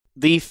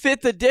The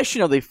 5th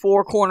edition of the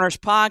Four Corners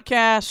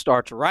podcast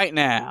starts right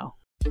now.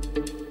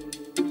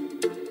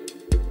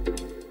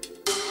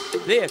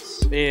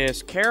 This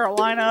is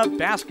Carolina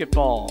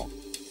basketball.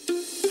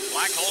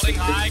 Black holding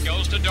high,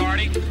 goes to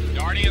Daugherty.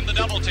 Daugherty in the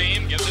double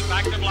team, gives it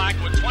back to Black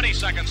with 20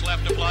 seconds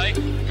left to play.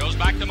 Goes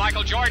back to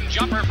Michael Jordan,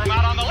 jumper from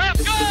out on the left,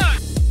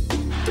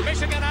 good!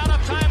 Michigan out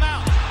of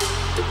timeout.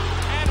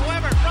 And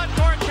Weber, front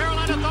court,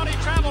 Carolina thought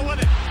he'd travel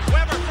with it.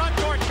 Weber, front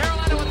court,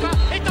 Carolina with foul.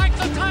 He takes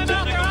the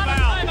timeout, they're out of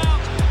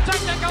timeout.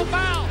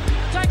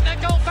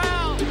 Technical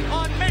foul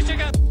on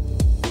Michigan.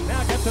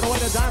 Now gets it away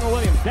to Donald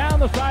Williams. Down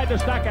the side to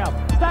Stackhouse.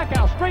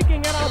 Stackhouse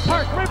streaking in on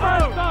Park.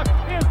 Reverse dunk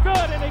is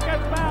good, and he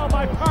gets fouled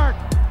by Park.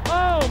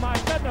 Oh, my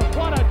goodness,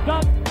 what a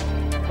dunk.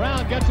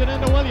 Brown gets it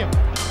into Williams.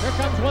 Here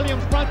comes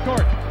Williams front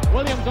court.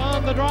 Williams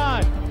on the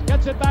drive.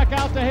 Gets it back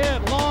out to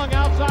Head. Long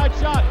outside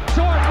shot.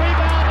 Short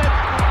rebound.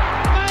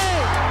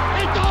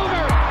 It's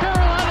over.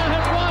 Carolina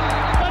has won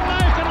the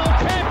national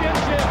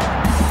championship.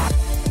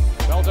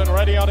 Belton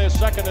ready on his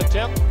second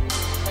attempt.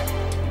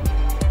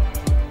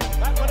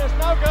 That one is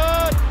no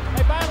good.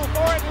 They battle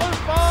for it.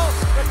 Loose ball.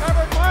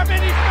 Recovered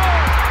Marvin. He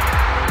scores.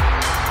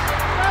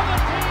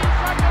 17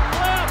 seconds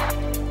left.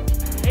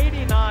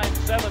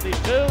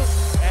 89-72.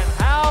 And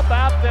how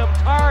about them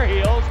Tar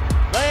Heels?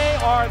 They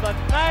are the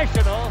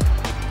national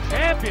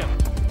champions.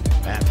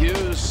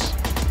 Matthews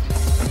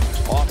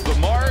off the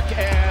mark.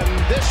 And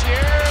this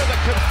year the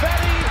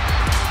confetti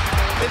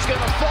is going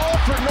to fall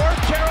for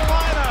North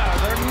Carolina.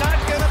 They're not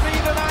going to be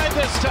denied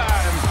this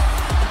time.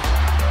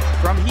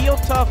 From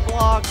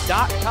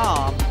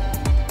HeelToughBlog.com,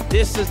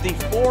 this is the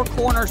Four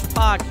Corners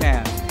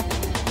podcast,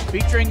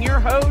 featuring your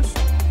host,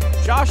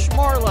 Josh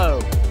Marlowe.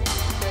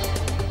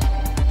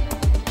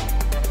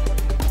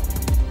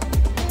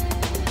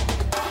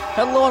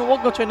 Hello and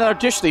welcome to another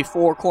edition of the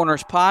Four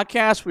Corners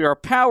podcast. We are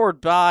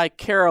powered by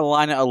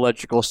Carolina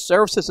Electrical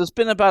Services. It's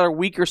been about a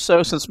week or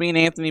so since me and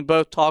Anthony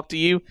both talked to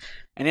you,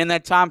 and in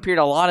that time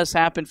period, a lot has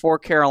happened for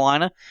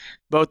Carolina,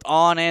 both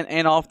on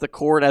and off the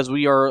court, as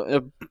we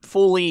are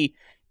fully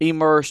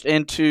immersed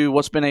into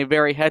what's been a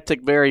very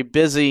hectic, very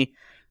busy,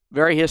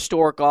 very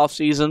historic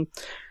offseason.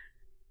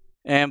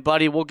 And,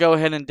 buddy, we'll go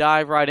ahead and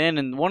dive right in.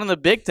 And one of the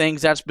big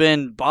things that's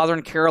been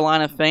bothering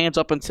Carolina fans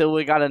up until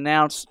we got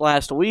announced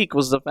last week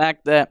was the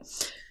fact that,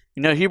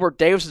 Hubert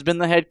Davis has been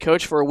the head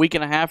coach for a week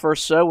and a half or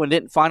so and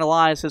didn't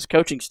finalize his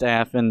coaching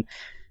staff. And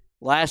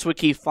last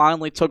week he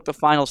finally took the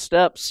final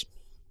steps,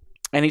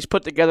 and he's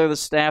put together the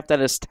staff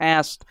that is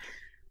tasked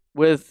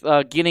with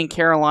getting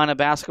Carolina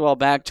basketball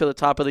back to the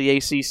top of the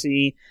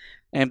ACC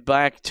and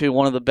back to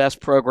one of the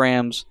best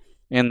programs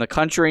in the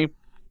country.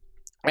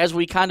 As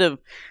we kind of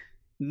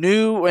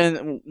knew,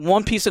 and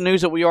one piece of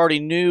news that we already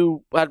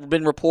knew had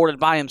been reported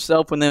by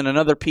himself, and then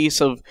another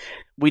piece of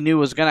we knew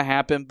was going to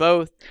happen.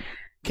 Both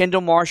Kendall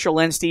Marshall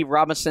and Steve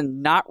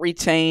Robinson not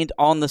retained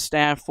on the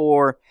staff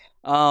for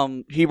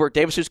Hubert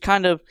Davis, he's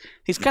kind of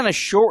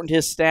shortened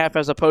his staff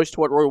as opposed to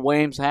what Roy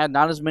Williams had.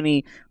 Not as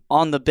many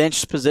on the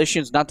bench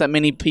positions, not that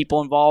many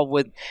people involved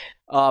with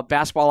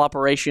basketball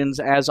operations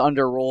as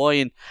under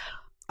Roy. And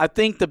I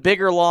think the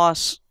bigger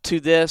loss to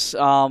this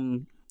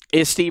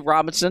is Steve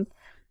Robinson.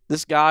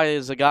 This guy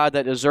is a guy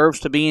that deserves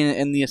to be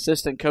in the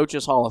Assistant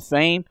Coaches Hall of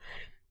Fame.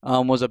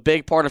 Was a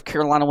big part of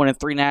Carolina winning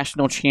 3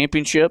 national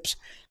championships.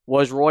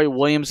 Was Roy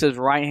Williams'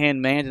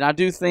 right-hand man. And I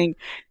do think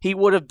he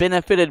would have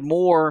benefited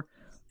more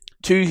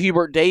to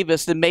Hubert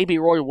Davis than maybe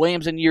Roy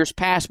Williams in years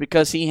past,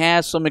 because he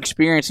has some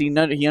experience. He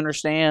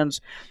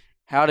understands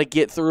how to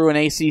get through an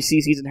ACC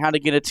season, how to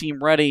get a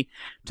team ready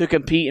to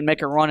compete and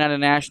make a run at a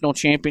national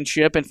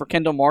championship. And for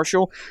Kendall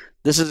Marshall,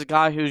 this is a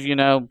guy who's,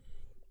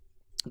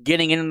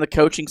 getting into the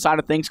coaching side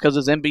of things because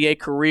his NBA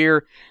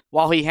career,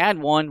 while he had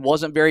one,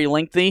 wasn't very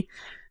lengthy.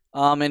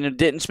 And it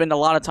didn't spend a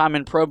lot of time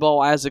in Pro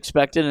Bowl as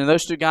expected. And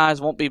those two guys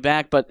won't be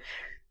back, but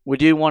we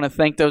do want to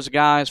thank those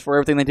guys for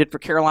everything they did for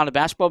Carolina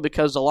basketball,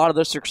 because a lot of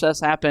their success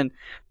happened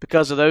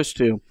because of those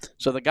two.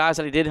 So the guys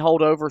that he did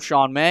hold over,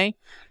 Sean May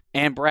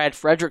and Brad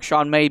Frederick.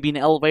 Sean May being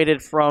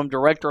elevated from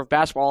Director of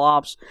Basketball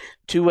Ops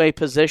to a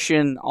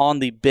position on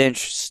the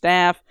bench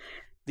staff.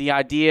 The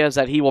idea is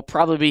that he will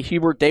probably be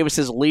Hubert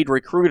Davis's lead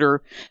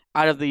recruiter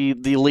out of the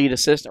lead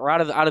assistant, or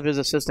out of his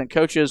assistant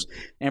coaches.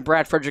 And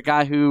Brad Frederick, a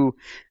guy who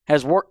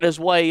has worked his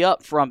way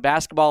up from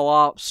basketball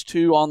ops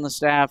to on the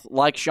staff,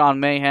 like Sean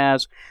May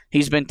has.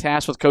 He's been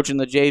tasked with coaching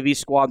the JV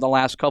squad the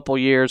last couple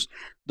years.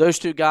 Those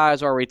two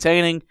guys are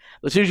retaining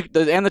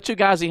the two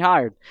guys he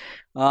hired.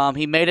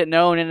 He made it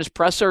known in his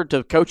presser,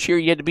 to coach here,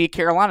 you had to be a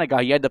Carolina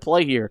guy. You had to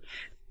play here.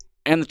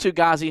 And the two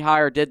guys he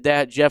hired did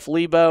that. Jeff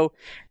Lebo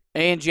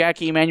and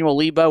Jackie Emmanuel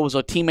Lebo was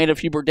a teammate of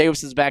Hubert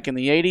Davis's back in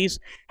the 80s,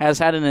 has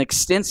had an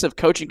extensive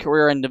coaching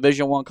career in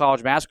Division I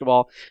college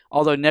basketball,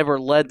 although never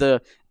led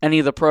any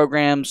of the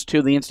programs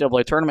to the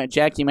NCAA tournament.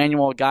 Jackie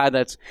Emmanuel, a guy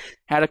that's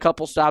had a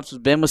couple stops, has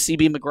been with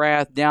CB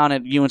McGrath down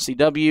at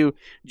UNCW,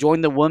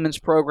 joined the women's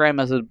program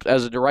as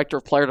a director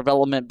of player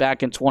development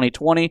back in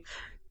 2020.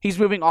 He's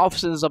moving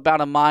offices about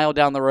a mile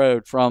down the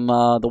road from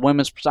the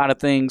women's side of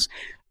things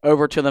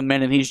over to the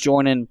men, and he's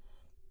joining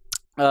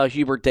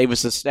Hubert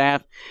Davis's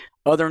staff.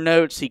 Other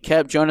notes, he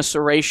kept Jonas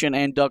Saration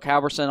and Doug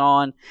Halverson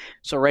on.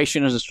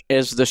 Saration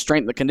is the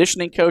strength and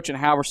conditioning coach, and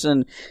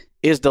Halverson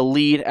is the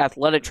lead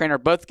athletic trainer.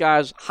 Both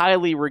guys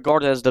highly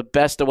regarded as the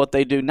best at what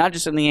they do, not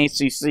just in the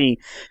ACC,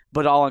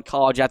 but all in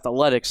college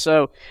athletics.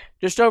 So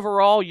just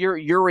overall,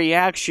 your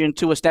reaction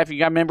to a staff. You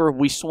got to remember,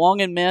 we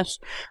swung and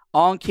missed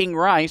on King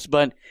Rice,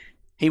 but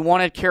he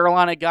wanted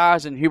Carolina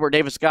guys, and Hubert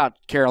Davis got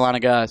Carolina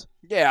guys.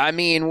 Yeah, I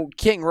mean,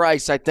 King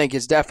Rice, I think,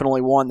 is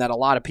definitely one that a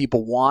lot of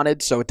people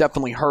wanted, so it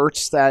definitely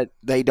hurts that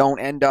they don't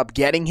end up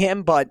getting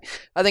him. But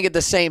I think at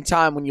the same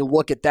time, when you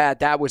look at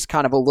that was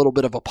kind of a little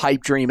bit of a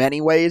pipe dream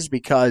anyways,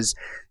 because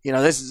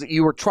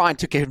you were trying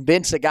to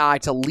convince a guy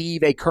to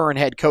leave a current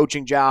head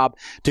coaching job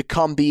to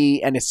come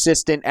be an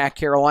assistant at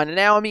Carolina.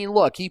 Now, I mean,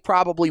 look, he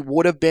probably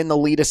would have been the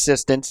lead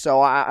assistant,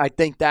 so I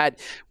think that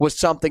was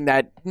something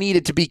that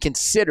needed to be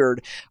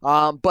considered.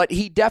 But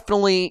he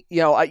definitely,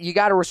 you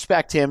got to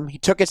respect him. He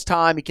took his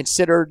time. He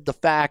considered the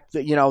fact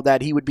that,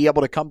 that he would be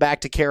able to come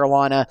back to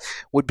Carolina,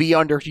 would be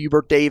under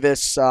Hubert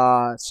Davis.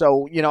 A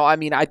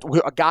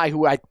guy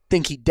who I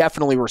think he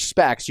definitely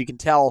respects. You can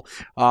tell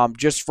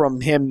just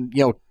from him,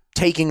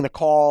 taking the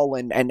call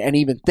and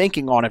even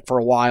thinking on it for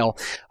a while.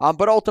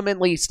 But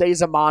ultimately, he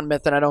stays at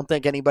Monmouth, and I don't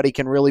think anybody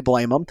can really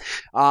blame him.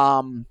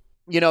 There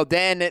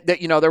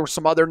were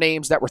some other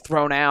names that were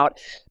thrown out.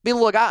 I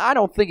mean, look, I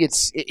don't think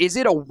is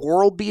it a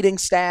world-beating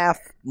staff?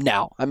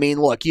 No. I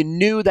mean, look, you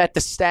knew that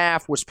the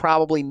staff was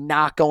probably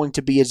not going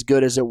to be as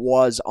good as it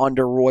was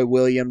under Roy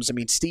Williams. I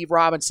mean, Steve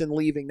Robinson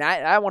leaving,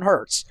 that one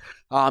hurts.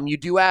 You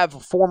do have a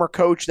former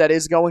coach that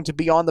is going to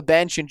be on the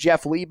bench in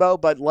Jeff Lebo,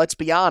 but let's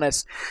be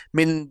honest, I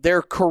mean,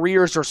 their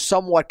careers are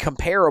somewhat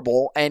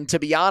comparable, and to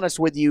be honest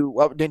with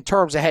you, in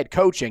terms of head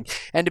coaching,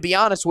 and to be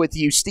honest with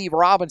you, Steve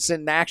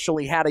Robinson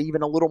actually had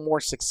even a little more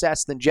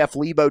success than Jeff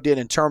Lebo did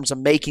in terms of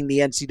making the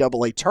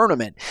NCAA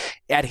tournament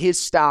at his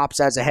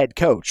stops as a head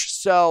coach.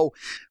 So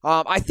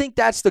I think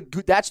that's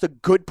the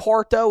good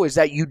part, though, is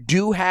that you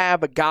do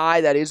have a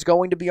guy that is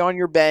going to be on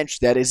your bench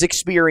that is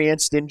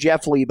experienced in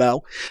Jeff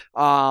Lebo.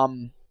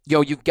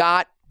 You've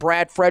got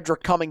Brad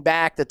Frederick coming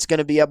back that's going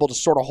to be able to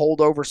sort of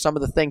hold over some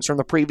of the things from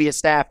the previous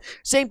staff.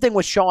 Same thing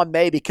with Sean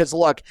May, because,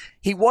 look,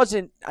 he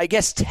wasn't, I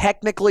guess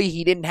technically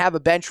he didn't have a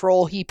bench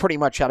role. He pretty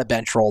much had a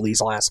bench role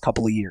these last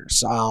couple of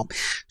years.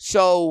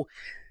 So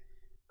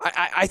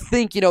I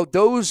think,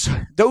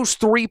 those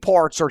three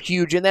parts are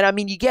huge. And then, I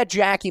mean, you get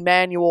Jack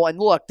Emanuel. And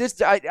look,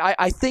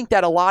 I think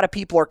that a lot of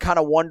people are kind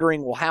of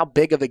wondering, well, how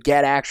big of a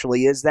get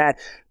actually is that?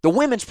 The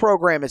women's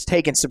program has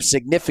taken some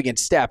significant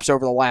steps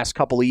over the last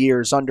couple of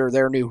years under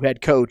their new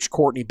head coach,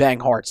 Courtney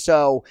Banghart.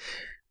 So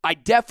I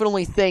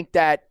definitely think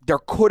that there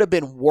could have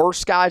been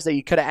worse guys that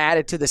you could have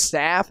added to the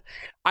staff.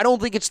 I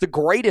don't think it's the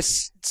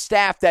greatest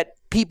staff that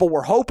people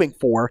were hoping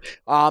for.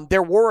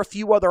 There were a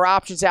few other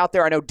options out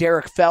there. I know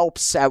Derek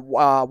Phelps at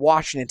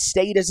Washington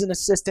State is an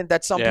assistant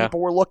that some people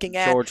were looking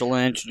at. George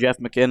Lynch, Jeff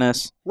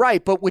McInnes.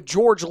 Right, but with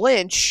George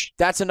Lynch,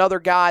 that's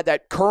another guy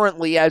that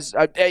currently has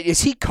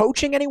is he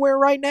coaching anywhere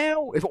right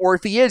now?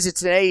 If he is,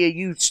 it's an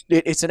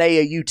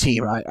AAU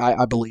team,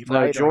 I believe.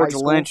 No, right? George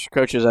Lynch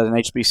coaches at an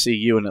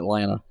HBCU in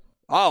Atlanta.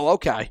 Oh,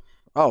 okay.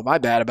 Oh, my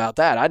bad about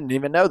that. I didn't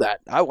even know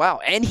that. Oh, wow.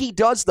 And he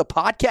does the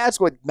podcast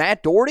with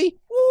Matt Doherty?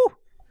 Woo!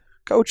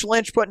 Coach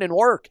Lynch putting in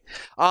work.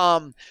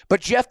 But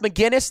Jeff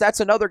McInnes, that's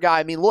another guy.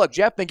 I mean, look,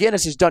 Jeff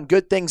McInnes has done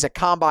good things at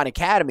Combine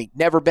Academy,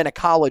 never been a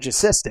college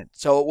assistant,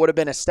 so it would have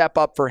been a step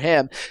up for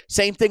him.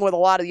 Same thing with a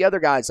lot of the other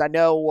guys. I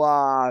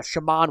know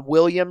Shaman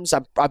Williams,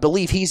 I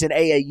believe he's an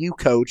AAU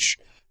coach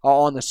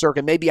on the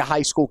circuit, maybe a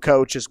high school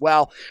coach as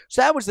well.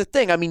 So that was the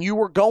thing. I mean, you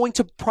were going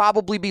to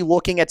probably be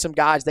looking at some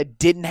guys that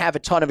didn't have a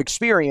ton of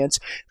experience.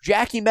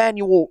 Jack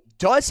Emanuel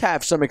does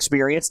have some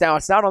experience. Now,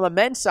 it's not on the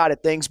men's side of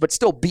things, but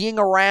still being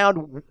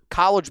around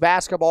college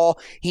basketball,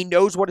 he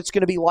knows what it's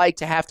going to be like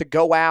to have to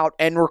go out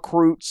and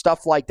recruit,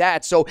 stuff like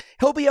that. So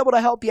he'll be able to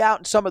help you out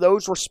in some of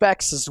those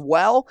respects as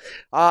well.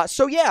 I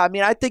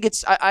mean, I think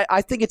it's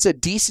a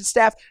decent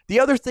staff. The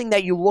other thing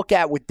that you look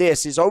at with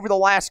this is over the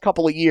last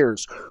couple of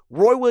years,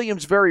 Roy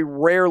Williams very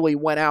rarely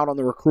went out on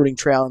the recruiting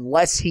trail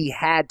unless he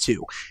had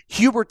to.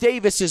 Hubert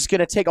Davis is going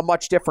to take a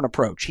much different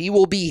approach. He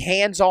will be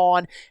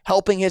hands-on,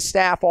 helping his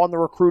staff on the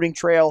recruiting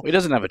trail. He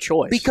doesn't have a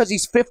choice. Because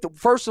he's 50.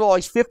 First of all,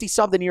 he's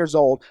 50-something years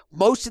old.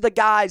 Most of the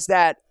guys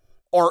that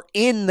are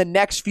in the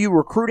next few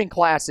recruiting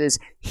classes,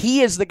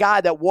 he is the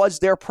guy that was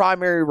their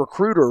primary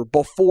recruiter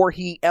before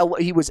he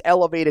was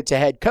elevated to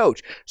head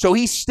coach. So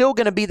he's still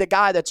going to be the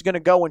guy that's going to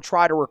go and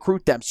try to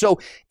recruit them. So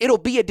it'll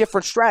be a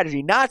different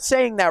strategy. Not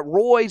saying that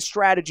Roy's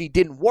strategy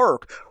didn't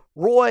work.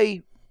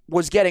 Roy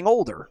was getting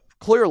older,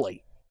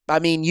 clearly. I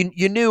mean,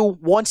 you knew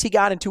once he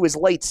got into his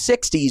late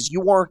 60s,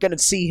 you weren't going to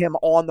see him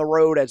on the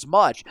road as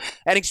much.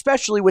 And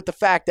especially with the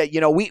fact that,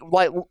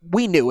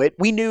 we knew it.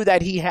 We knew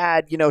that he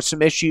had,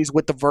 some issues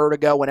with the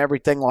vertigo and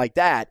everything like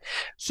that.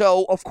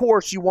 So, of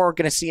course, you weren't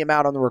going to see him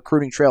out on the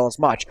recruiting trail as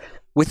much.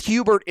 With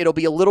Hubert, it'll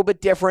be a little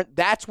bit different.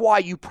 That's why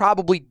you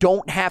probably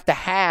don't have to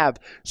have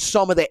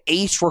some of the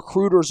ace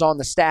recruiters on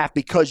the staff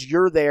because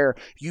you're there.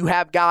 You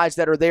have guys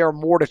that are there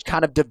more to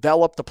kind of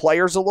develop the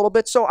players a little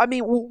bit. So, I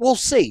mean, we'll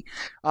see.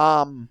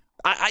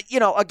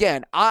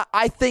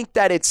 I think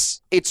that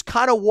it's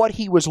kind of what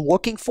he was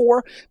looking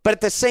for, but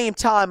at the same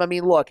time, I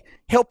mean, look,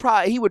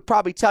 he would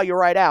probably tell you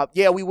right out,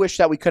 yeah, we wish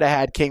that we could have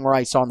had King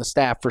Rice on the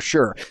staff for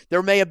sure.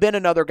 There may have been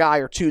another guy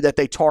or two that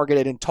they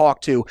targeted and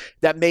talked to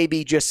that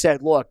maybe just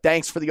said, look,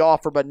 thanks for the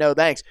offer, but no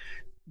thanks.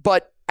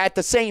 But at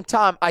the same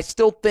time, I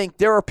still think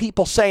there are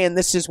people saying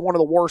this is one of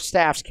the worst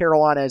staffs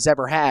Carolina has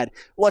ever had.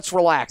 Let's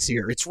relax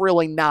here. It's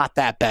really not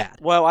that bad.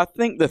 Well, I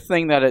think the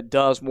thing that it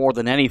does more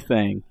than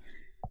anything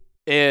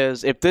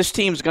is if this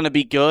team's going to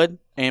be good,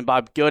 and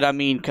by good I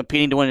mean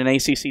competing to win an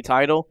ACC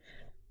title,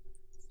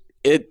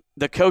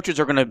 the coaches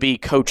are going to be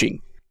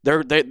coaching.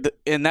 The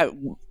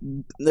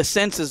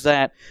sense is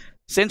that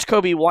since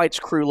Kobe White's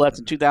crew left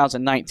in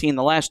 2019,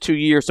 the last 2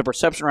 years, the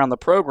perception around the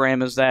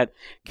program is that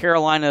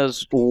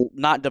Carolina's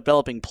not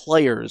developing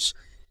players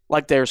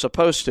like they're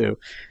supposed to.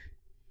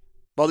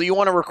 Well, you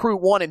want to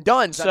recruit one and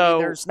done, so I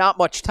mean, there's not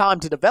much time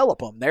to develop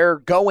them. They're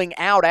going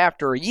out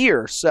after a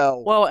year,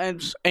 so. Well,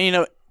 and you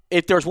know,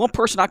 if there's one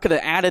person I could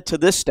have added to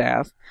this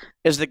staff,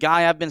 is the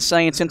guy I've been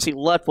saying since he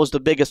left was the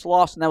biggest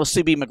loss, and that was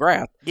C.B.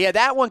 McGrath. Yeah,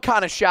 that one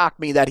kind of shocked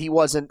me that he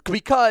wasn't,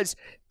 because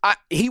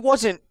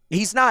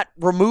he's not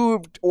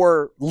removed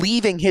or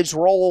leaving his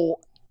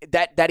role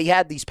that he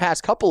had this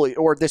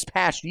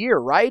past year,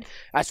 right?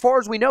 As far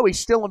as we know, he's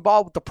still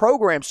involved with the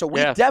program, so we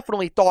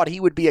definitely thought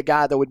he would be a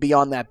guy that would be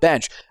on that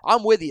bench.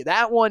 I'm with you.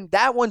 That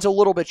one's a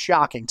little bit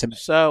shocking to me.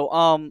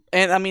 So,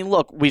 and I mean,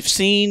 look, we've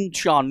seen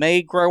Sean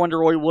May grow under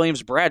Roy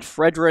Williams. Brad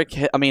Frederick,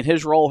 I mean,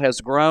 his role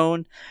has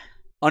grown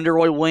under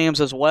Roy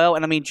Williams as well.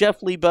 And I mean,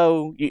 Jeff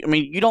Lebo,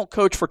 you don't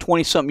coach for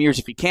 20-something years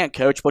if you can't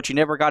coach, but you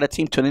never got a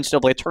team to an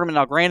NCAA tournament.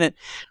 Now, granted,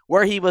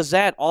 where he was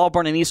at,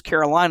 Auburn and East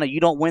Carolina, you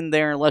don't win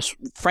there unless,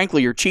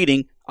 frankly, you're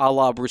cheating, a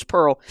la Bruce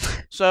Pearl.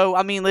 So,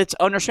 I mean, it's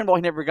understandable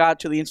he never got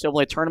to the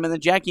NCAA tournament.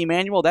 And Jackie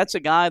Emanuel, that's a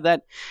guy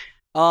that,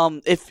 we're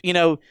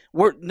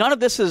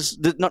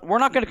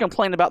not going to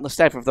complain about the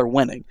staff if they're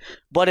winning.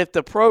 But if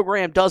the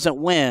program doesn't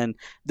win,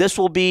 this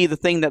will be the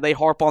thing that they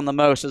harp on the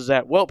most is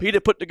that, well, he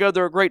didn't put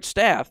together a great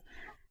staff.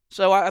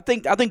 So I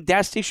think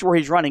that's the issue where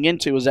he's running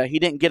into is that he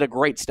didn't get a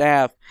great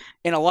staff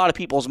in a lot of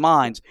people's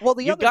minds.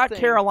 Well, you got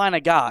Carolina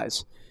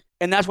guys,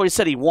 and that's what he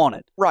said he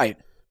wanted. Right.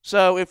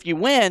 So if you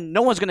win,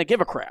 no one's going to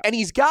give a crap. And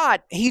he's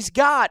got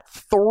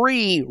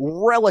 3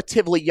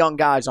 relatively young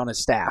guys on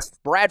his staff.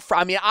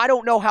 I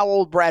don't know how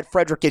old Brad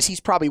Frederick is. He's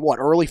probably,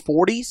 early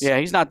 40s? Yeah,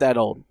 he's not that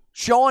old.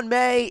 Sean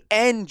May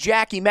and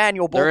Jackie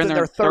Emanuel both in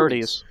their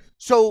 30s.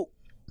 So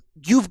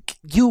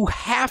you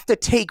have to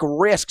take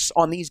risks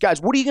on these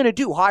guys. What are you going to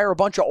do? Hire a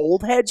bunch of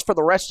old heads for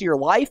the rest of your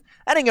life?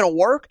 That ain't going to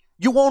work.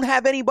 You won't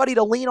have anybody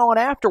to lean on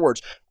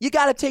afterwards. You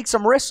got to take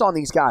some risks on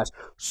these guys.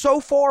 So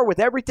far, with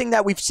everything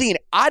that we've seen,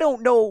 I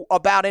don't know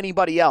about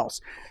anybody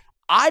else.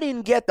 I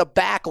didn't get the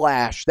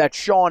backlash that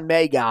Sean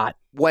May got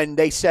when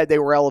they said they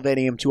were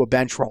elevating him to a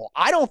bench role.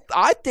 I don't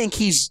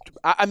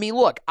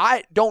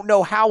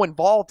know how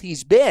involved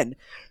he's been,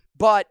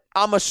 but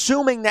I'm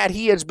assuming that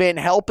he has been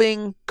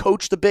helping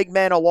coach the big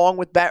men along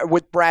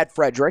with Brad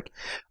Frederick.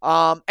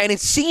 And it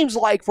seems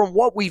like from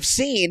what we've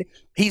seen,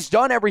 he's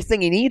done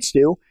everything he needs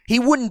to. He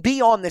wouldn't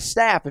be on this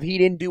staff if he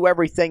didn't do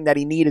everything that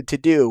he needed to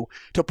do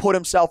to put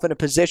himself in a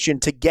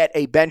position to get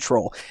a bench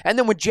role. And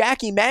then with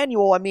Jackie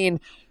Emanuel, I mean,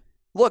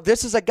 look,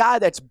 this is a guy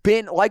that's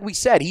been, like we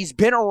said, he's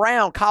been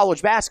around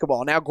college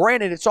basketball. Now,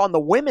 granted, it's on the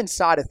women's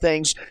side of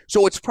things,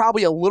 so it's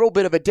probably a little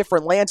bit of a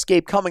different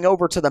landscape coming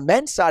over to the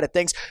men's side of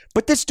things,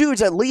 but this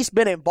dude's at least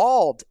been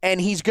involved,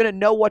 and he's going to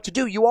know what to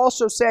do. You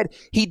also said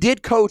he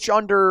did coach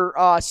under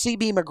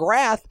C.B.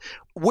 McGrath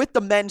with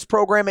the men's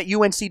program at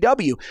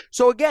UNCW.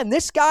 So again,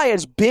 this guy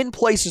has been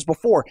places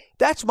before.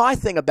 That's my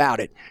thing about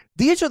it.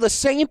 These are the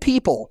same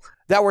people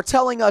that were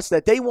telling us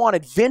that they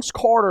wanted Vince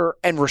Carter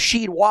and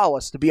Rasheed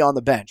Wallace to be on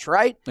the bench,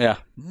 right? Yeah.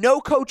 No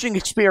coaching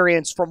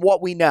experience from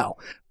what we know.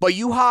 But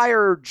you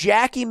hire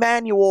Jack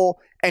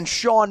Emanuel and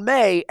Sean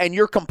May, and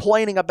you're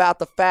complaining about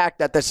the fact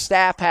that the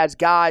staff has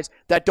guys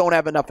that don't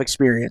have enough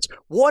experience.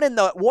 What in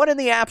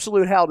the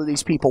absolute hell do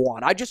these people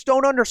want? I just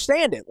don't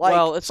understand it.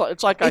 Well, it's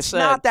like I said. It's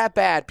not that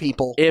bad,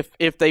 people.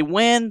 If they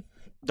win,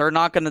 they're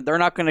not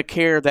gonna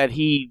care that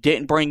he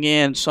didn't bring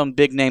in some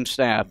big name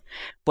staff.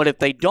 But if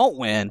they don't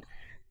win,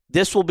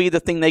 this will be the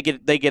thing they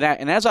get at.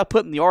 And as I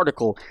put in the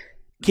article,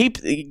 getting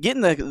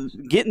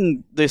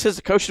the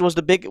assistant coach was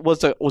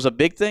a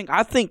big thing.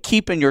 I think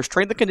keeping your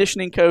strength and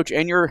conditioning coach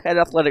and your head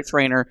athletic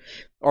trainer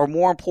are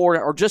more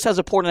important, or just as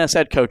important as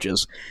head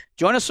coaches.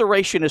 Jonas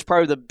Saracen is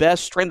probably the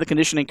best strength and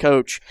conditioning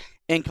coach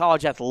in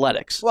college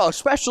athletics. Well,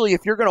 especially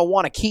if you're going to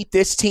want to keep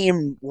this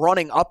team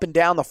running up and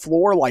down the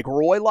floor like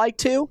Roy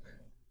liked to.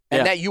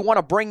 And that you want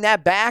to bring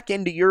that back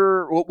into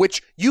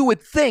which you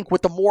would think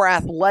with the more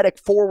athletic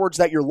forwards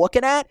that you're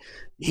looking at,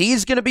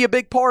 he's going to be a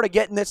big part of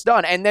getting this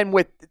done. And then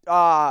with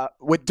Doug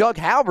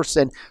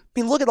Halverson, I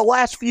mean, look at the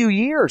last few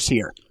years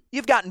here.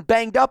 you've gotten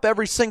banged up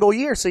every single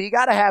year, so you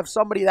got to have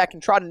somebody that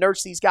can try to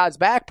nurse these guys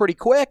back pretty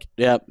quick.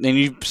 Yeah,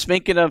 and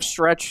speaking of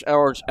stretch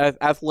or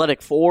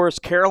athletic fours,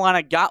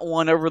 Carolina got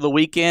one over the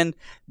weekend.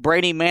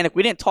 Brady Manick.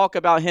 We didn't talk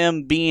about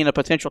him being a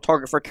potential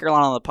target for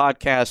Carolina on the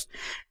podcast.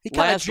 He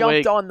kind of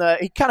jumped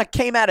he kind of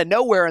came out of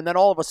nowhere and then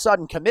all of a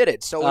sudden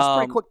committed. So it was a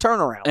pretty quick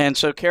turnaround. And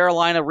so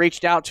Carolina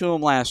reached out to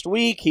him last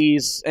week.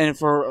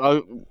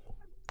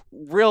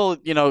 Real,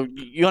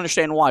 you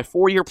understand why.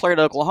 4-year player at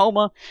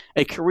Oklahoma,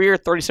 a career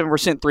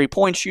 37%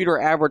 3-point shooter,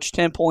 averaged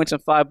 10 points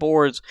and 5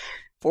 boards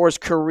for his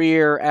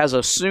career as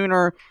a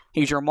Sooner.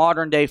 He's your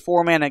modern-day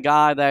four-man, a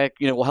guy that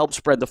will help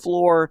spread the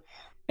floor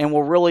and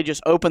will really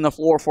just open the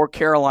floor for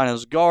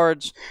Carolina's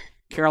guards.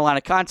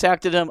 Carolina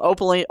contacted him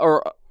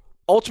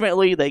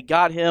ultimately, they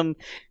got him.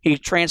 He's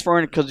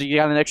transferring because he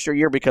got an extra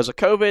year because of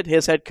COVID.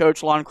 His head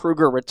coach, Lon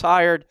Kruger,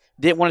 retired.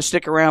 Didn't want to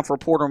stick around for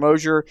Porter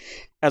Moser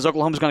as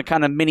Oklahoma's going to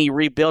kind of mini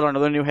rebuild under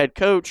their new head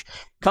coach.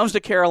 Comes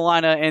to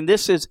Carolina, and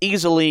this is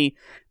easily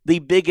the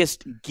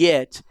biggest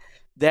get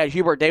that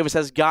Hubert Davis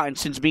has gotten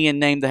since being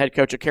named the head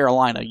coach of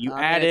Carolina.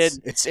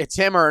 It's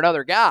him or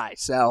another guy.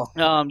 So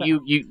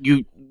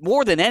you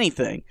more than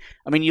anything.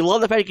 I mean, you love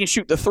the fact he can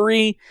shoot the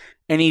three,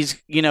 and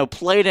he's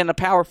played in a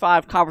Power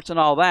 5 conference and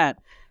all that.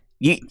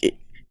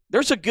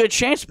 There's a good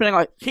chance,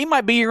 he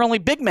might be your only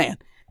big man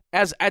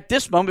as at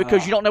this moment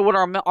because you don't know what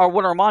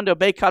Armando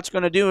Bacot's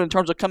going to do in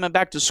terms of coming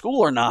back to school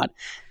or not.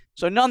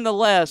 So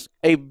nonetheless,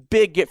 a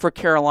big get for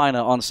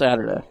Carolina on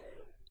Saturday.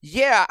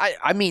 Yeah,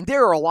 I mean,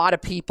 there are a lot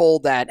of people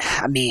that,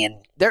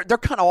 they're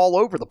kind of all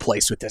over the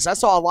place with this. I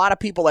saw a lot of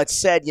people that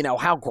said,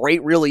 how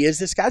great really is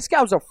this guy? This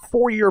guy was a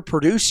 4-year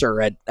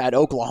producer at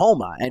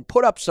Oklahoma and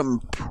put up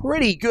some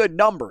pretty good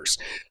numbers.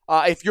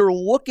 If you're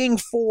looking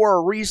for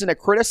a reason to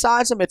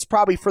criticize him, it's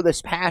probably for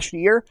this past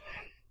year.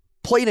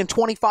 Played in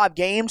 25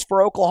 games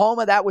for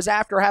Oklahoma. That was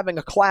after having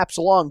a collapsed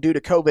lung due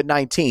to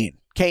COVID-19.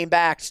 Came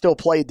back, still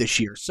played this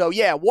year. So,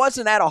 yeah,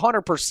 wasn't at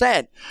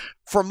 100%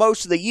 for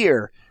most of the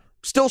year.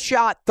 Still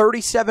shot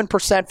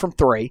 37% from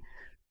three.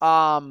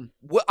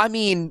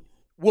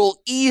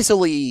 Will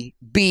easily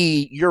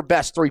be your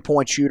best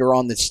three-point shooter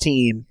on this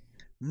team,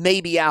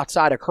 maybe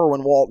outside of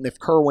Kerwin Walton if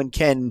Kerwin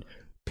can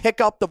pick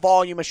up the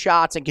volume of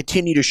shots and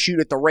continue to shoot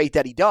at the rate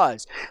that he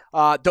does.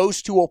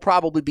 Those two will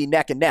probably be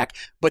neck and neck.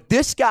 But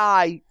this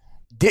guy,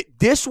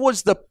 this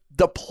was the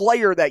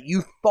player that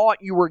you thought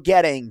you were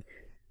getting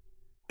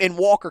in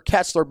Walker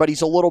Kessler, but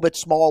he's a little bit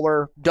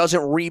smaller,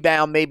 doesn't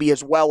rebound maybe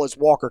as well as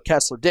Walker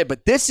Kessler did.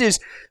 But this is,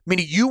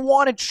 you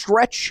wanted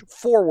stretch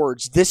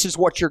forwards, this is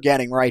what you're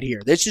getting right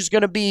here. This is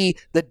going to be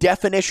the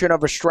definition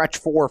of a stretch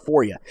four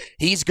for you.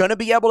 He's going to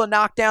be able to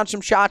knock down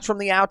some shots from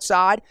the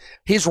outside.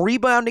 His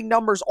rebounding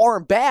numbers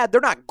aren't bad.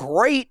 They're not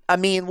great.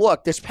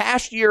 Look, this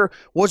past year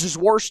was his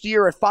worst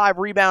year at 5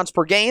 rebounds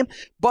per game,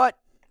 but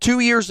 2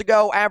 years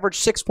ago,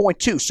 averaged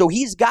 6.2. So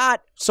he's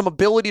got some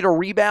ability to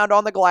rebound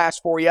on the glass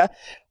for you.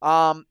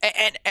 And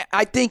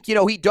I think,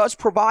 he does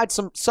provide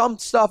some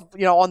stuff,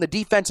 on the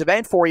defensive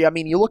end for you.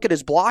 You look at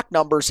his block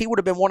numbers, he would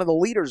have been one of the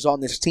leaders on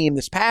this team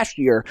this past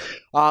year.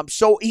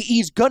 So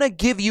he's going to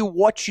give you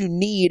what you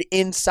need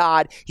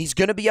inside. He's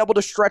going to be able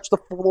to stretch the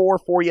floor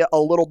for you a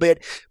little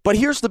bit. But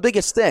here's the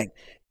biggest thing.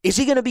 Is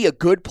he going to be a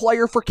good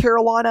player for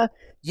Carolina?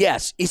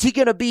 Yes. Is he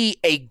going to be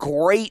a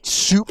great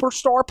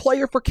superstar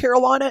player for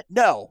Carolina?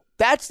 No.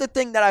 That's the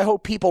thing that I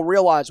hope people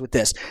realize with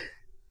this.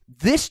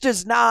 This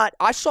does not,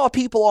 I saw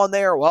people on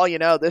there,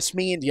 this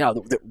means,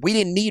 we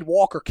didn't need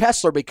Walker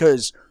Kessler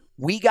because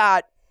we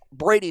got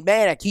Brady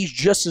Manick. He's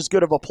just as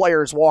good of a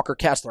player as Walker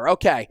Kessler.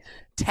 Okay.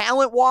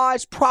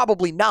 Talent-wise,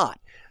 probably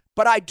not.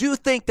 But I do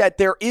think that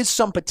there is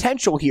some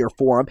potential here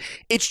for him.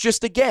 It's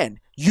just, again,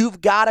 you've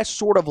got to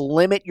sort of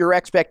limit your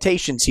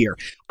expectations here.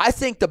 I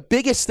think the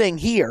biggest thing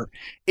here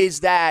is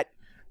that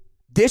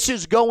this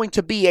is going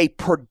to be a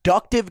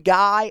productive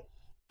guy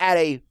at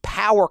a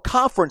power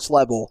conference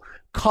level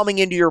coming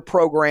into your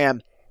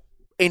program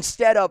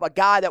instead of a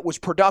guy that was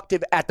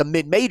productive at the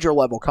mid-major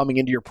level coming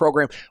into your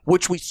program,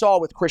 which we saw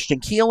with Christian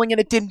Keeling and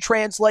it didn't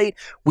translate.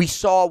 We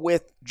saw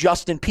with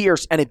Justin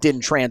Pierce and it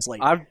didn't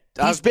translate.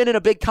 He's been in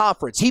a big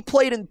conference. He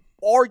played in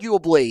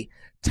arguably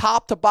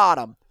top to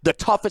bottom the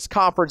toughest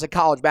conference in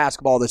college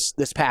basketball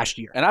this past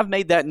year. And I've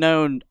made that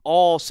known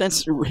all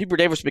since Hubert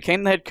Davis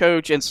became the head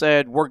coach and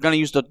said we're going to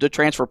use the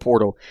transfer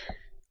portal.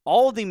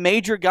 All of the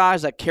major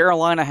guys that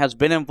Carolina has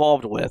been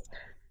involved with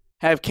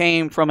have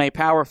came from a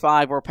Power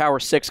 5 or Power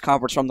 6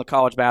 conference from the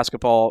college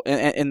basketball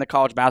in the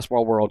college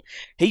basketball world.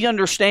 He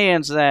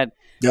understands that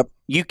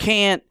you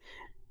can't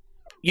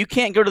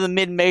go to the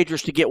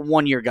mid-majors to get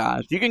 1-year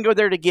guys. You can go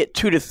there to get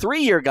 2 to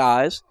 3-year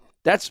guys.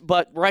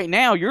 But right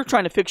now you're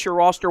trying to fix your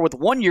roster with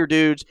 1-year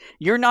dudes.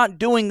 You're not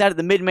doing that at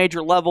the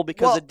mid-major level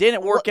because it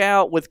didn't work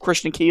out with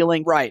Christian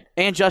Keeling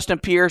and Justin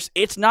Pierce.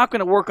 It's not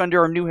going to work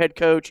under a new head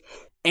coach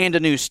and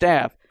a new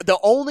staff. The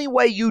only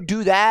way you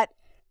do that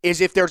is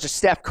if there's a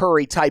Steph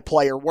Curry type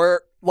player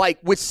where, like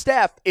with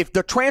Steph, if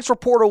the transfer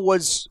portal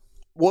was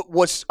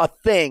a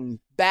thing,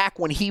 back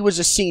when he was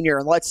a senior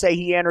and let's say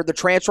he entered the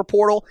transfer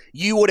portal,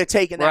 you would have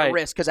taken that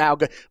risk because how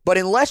good. But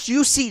unless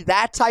you see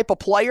that type of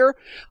player,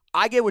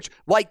 I get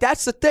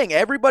that's the thing.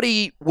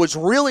 Everybody was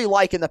really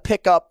liking the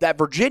pickup that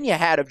Virginia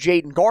had of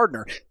Jaden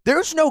Gardner.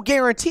 There's no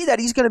guarantee that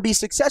he's going to be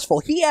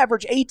successful. He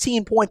averaged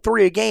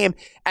 18.3 a game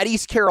at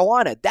East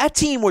Carolina. That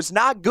team was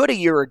not good a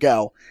year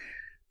ago.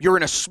 You're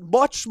in a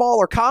much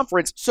smaller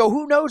conference, so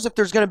who knows if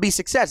there's going to be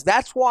success.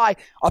 That's why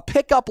a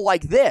pickup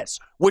like this,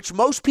 which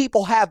most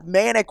people have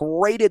Manic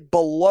rated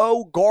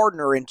below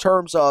Gardner in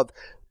terms of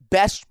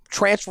best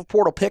transfer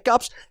portal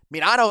pickups. I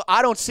mean,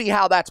 I don't see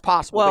how that's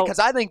possible because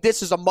I think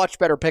this is a much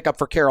better pickup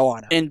for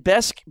Carolina. In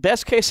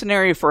best case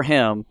scenario for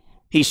him,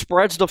 he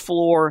spreads the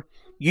floor.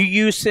 You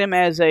use him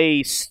as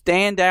a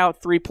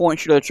standout three-point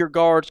shooter that your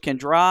guards can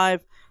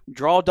drive,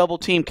 draw a double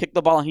team, kick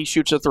the ball, and he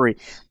shoots a three.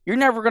 You're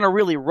never going to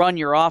really run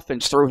your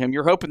offense through him.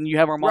 You're hoping you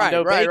have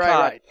Armando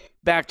Bacot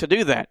back to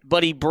do that.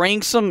 But he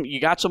brings you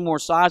got some more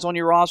size on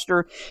your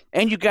roster,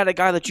 and you got a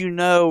guy that you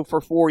know for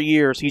 4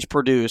 years he's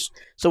produced.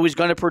 So he's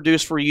going to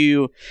produce for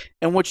you.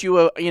 And what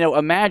you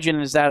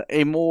imagine is that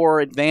a more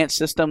advanced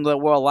system that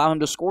will allow him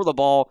to score the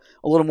ball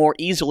a little more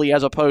easily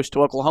as opposed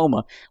to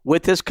Oklahoma.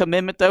 With his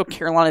commitment, though,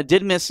 Carolina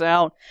did miss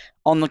out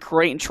on the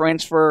Creighton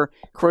transfer,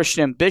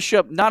 Christian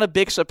Bishop. Not a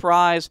big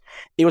surprise.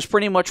 It was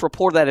pretty much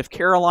reported that if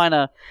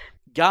Carolina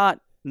got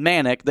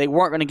Manic, they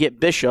weren't going to get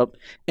Bishop,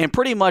 and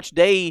pretty much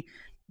they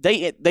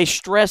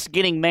stressed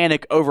getting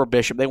Manic over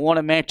Bishop. They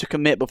wanted Manic to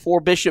commit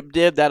before Bishop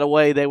did. That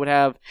way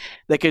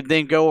they could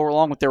then go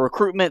along with their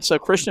recruitment. So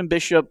Christian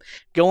Bishop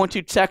going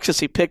to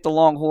Texas, he picked the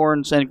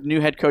Longhorns and new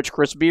head coach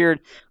Chris Beard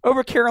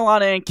over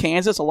Carolina and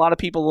Kansas. A lot of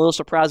people a little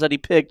surprised that he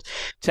picked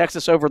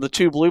Texas over the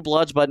two Blue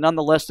Bloods, but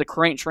nonetheless the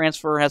Creighton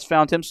transfer has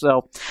found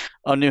himself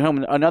a new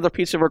home. Another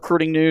piece of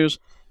recruiting news.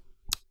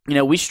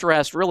 We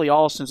stressed really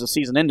all since the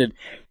season ended.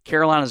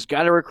 Carolina's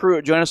got to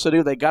recruit Jonas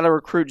Adu. They got to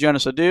recruit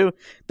Jonas Adu.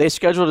 They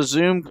scheduled a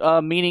Zoom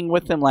meeting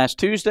with him last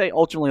Tuesday.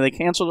 Ultimately, they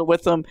canceled it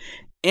with him.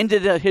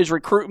 Ended his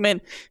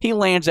recruitment. He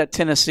lands at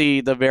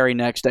Tennessee the very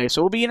next day.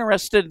 So we'll be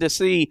interested to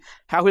see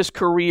how his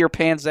career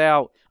pans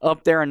out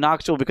up there in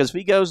Knoxville, because if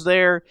he goes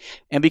there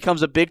and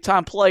becomes a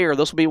big-time player,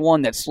 this will be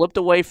one that slipped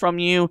away from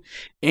you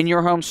in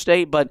your home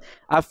state. But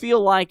I feel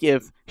like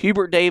if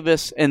Hubert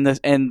Davis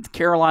and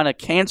Carolina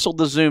canceled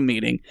the Zoom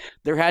meeting,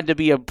 there had to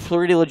be a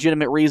pretty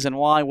legitimate reason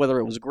why, whether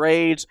it was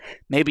grades,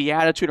 maybe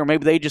attitude, or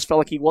maybe they just felt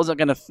like he wasn't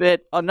going to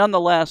fit.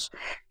 Nonetheless,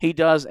 he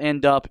does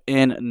end up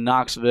in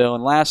Knoxville.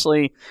 And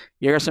lastly,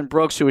 Garrison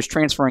Brooks, who is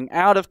transferring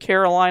out of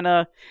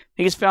Carolina,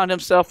 he's found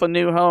himself a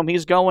new home.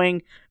 He's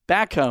going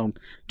back home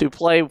to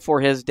play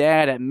for his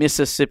dad at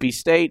Mississippi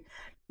State,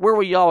 where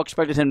we all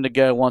expected him to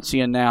go once he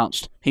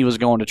announced he was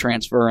going to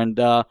transfer. And,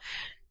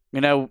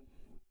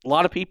 a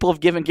lot of people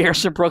have given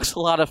Garrison Brooks a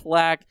lot of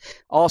flack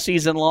all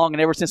season long,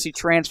 and ever since he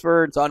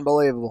transferred. It's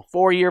unbelievable.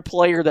 4-year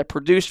player that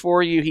produced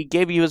for you. He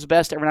gave you his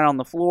best every night on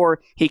the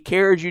floor. He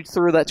carried you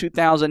through that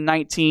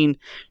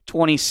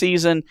 2019-20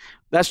 season.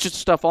 That's just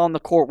stuff on the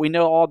court. We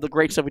know all the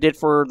great stuff he did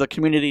for the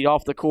community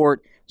off the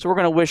court. So we're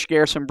going to wish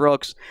Garrison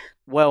Brooks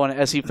well, and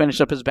as he finished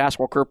up his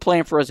basketball career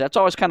playing for us. That's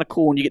always kind of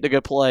cool when you get to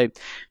go play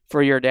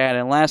for your dad.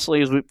 And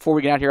lastly, before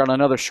we get out here on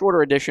another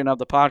shorter edition of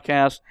the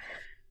podcast,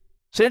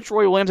 since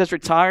Roy Williams has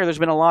retired, there's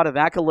been a lot of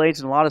accolades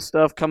and a lot of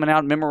stuff coming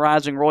out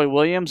memorizing Roy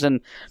Williams, and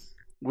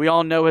we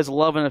all know his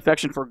love and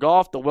affection for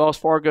golf. The Wells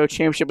Fargo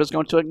Championship is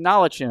going to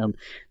acknowledge him.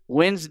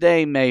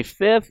 Wednesday, May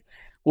 5th,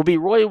 will be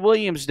Roy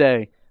Williams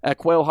Day at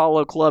Quail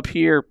Hollow Club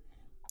here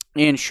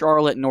in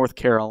Charlotte, North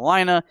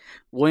Carolina.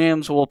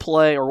 Williams will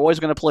play, or Roy's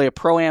going to play a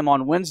Pro-Am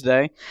on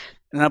Wednesday,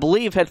 and I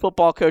believe head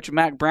football coach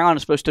Mac Brown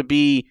is supposed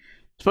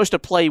to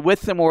play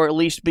with him, or at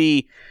least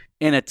be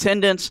in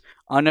attendance.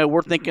 I know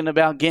we're thinking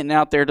about getting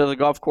out there to the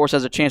golf course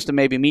as a chance to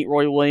maybe meet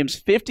Roy Williams.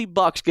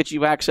 $50 gets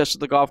you access to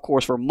the golf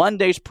course for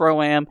Monday's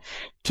Pro-Am,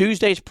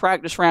 Tuesday's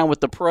practice round with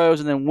the pros,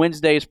 and then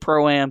Wednesday's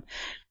Pro-Am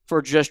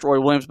for just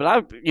Roy Williams.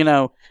 But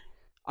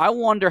I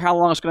wonder how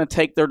long it's going to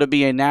take there to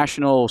be a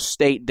national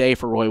state day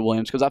for Roy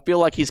Williams, because I feel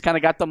like he's kind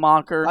of got the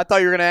moniker. I thought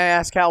you were going to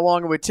ask how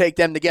long it would take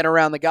them to get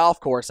around the golf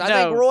course. I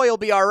think Roy will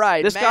be all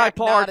right. This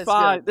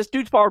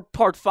dude's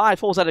parred 5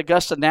 holes at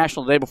Augusta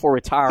National the day before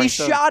retiring. He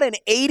shot an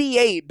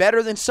 88,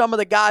 better than some of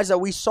the guys that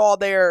we saw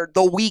there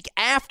the week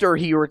after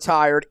he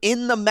retired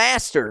in the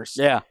Masters.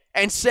 Yeah.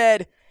 And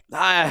said,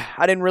 I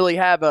didn't really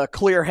have a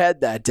clear head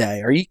that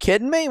day. Are you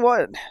kidding me?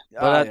 What?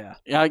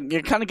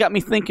 It kind of got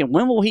me thinking,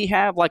 when will he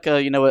have like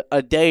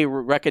a day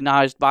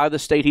recognized by the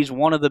state? He's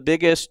one of the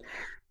biggest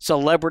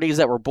celebrities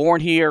that were born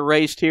here,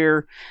 raised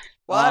here.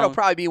 Well, that'll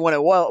probably be when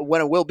it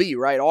will be,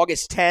 right?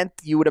 August 10th,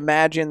 you would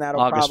imagine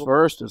that'll August probably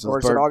 1st is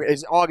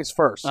it's August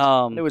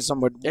 1st. It was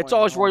somewhere. It's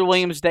always Roy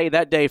Williams Day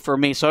that day for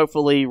me. So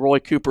hopefully Roy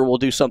Cooper will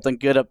do something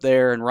good up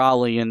there in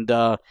Raleigh, and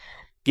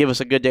give us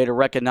a good day to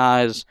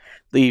recognize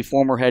the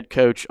former head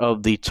coach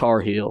of the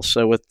Tar Heels.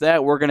 So with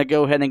that, we're going to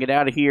go ahead and get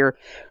out of here.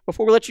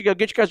 Before we let you go,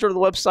 get you guys over to the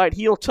website,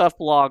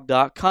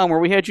 HeelToughBlog.com, where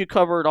we had you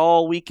covered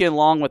all weekend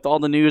long with all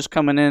the news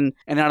coming in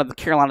and out of the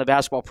Carolina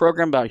basketball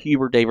program about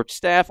Hubert David's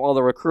staff, all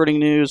the recruiting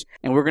news,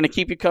 and we're going to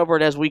keep you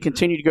covered as we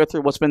continue to go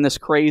through what's been this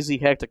crazy,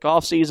 hectic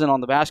offseason on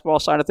the basketball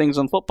side of things.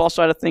 On the football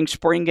side of things,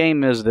 spring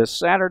game is this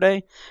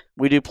Saturday.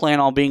 We do plan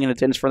on being in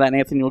attendance for that, and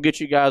Anthony will get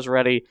you guys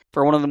ready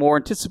for one of the more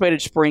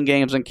anticipated spring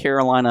games in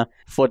Carolina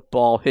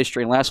football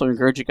history. And lastly, we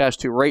encourage you guys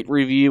to rate,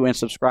 review, and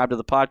subscribe to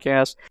the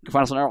podcast. You can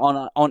find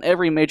us on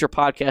every major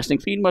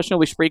podcasting feed, most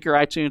notably Spreaker,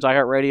 iTunes,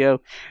 iHeartRadio,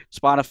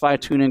 Spotify,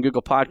 TuneIn,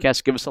 Google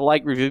Podcasts. Give us a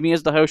like, review me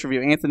as the host,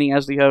 review Anthony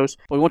as the host.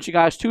 But we want you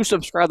guys to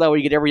subscribe. That way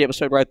you get every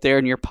episode right there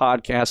in your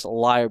podcast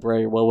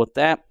library. Well, with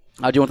that,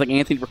 I do want to thank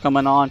Anthony for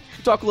coming on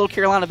to talk a little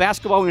Carolina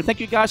basketball. We want to thank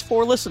you guys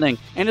for listening.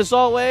 And as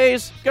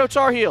always, go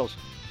Tar Heels!